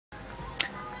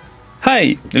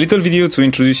Hi! A little video to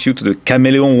introduce you to the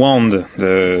Cameleon Wand,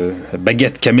 the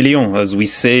baguette caméléon, as we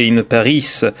say in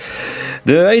Paris.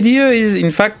 The idea is, in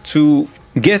fact, to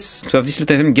have this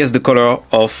little item guess the color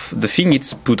of the thing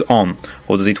it's put on.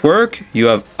 How does it work? You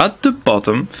have at the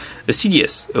bottom a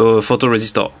CDS, a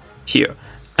photoresistor, here,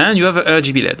 and you have a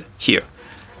RGB LED, here.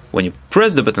 When you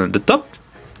press the button at the top,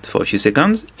 for a few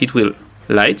seconds, it will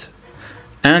light,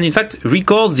 and in fact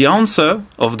records the answer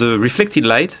of the reflected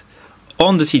light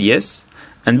on the CDS,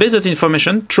 and based on that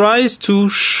information tries to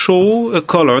show a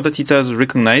color that it has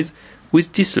recognized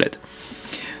with this LED.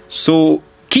 So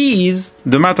key is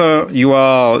the matter you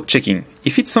are checking.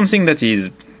 If it's something that is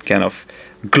kind of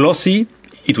glossy,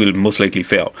 it will most likely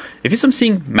fail. If it's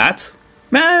something matte,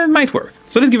 it might work.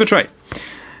 So let's give it a try.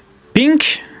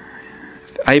 Pink,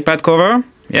 iPad cover,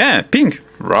 yeah, pink,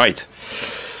 right.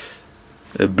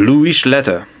 A bluish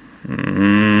letter,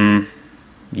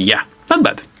 yeah, not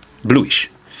bad. Bluish.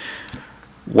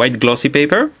 White glossy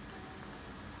paper.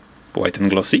 White and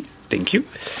glossy, thank you.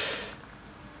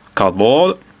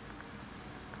 Cardboard.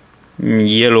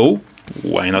 Yellow,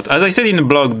 why not? As I said in the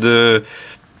blog, the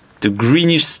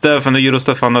greenish stuff and the yellow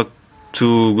stuff are not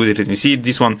too good at it. You see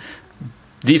this one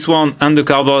and the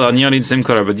cardboard are nearly the same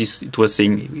color, but it was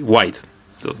saying white,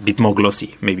 so a bit more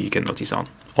glossy. Maybe you can notice on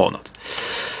or not.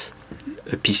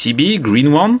 A PCB,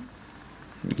 green one.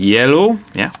 Yellow,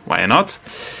 yeah, why not?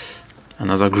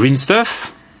 Another green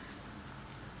stuff.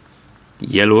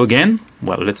 Yellow again.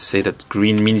 Well, let's say that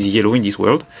green means yellow in this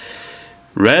world.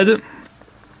 Red.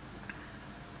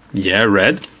 Yeah,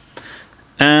 red.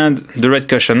 And the red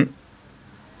cushion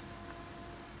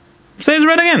says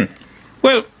red again.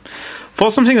 Well,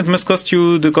 for something that must cost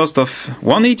you the cost of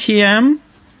one ATM,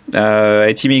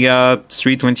 atmega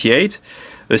 328,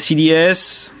 a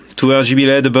CDS, 2 RGB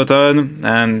LED, a button,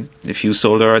 and a few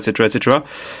solder, etc., etc.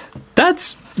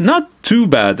 That's not too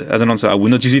bad as an answer. I would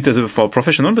not use it for a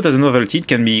professional, but as a novelty, it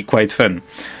can be quite fun.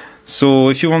 So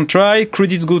if you want to try,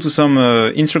 credits go to some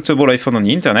instructable I found on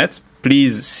the internet.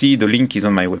 Please see the link is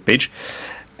on my webpage.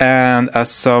 And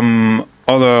as some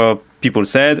other people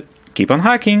said, keep on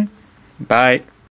hacking. Bye.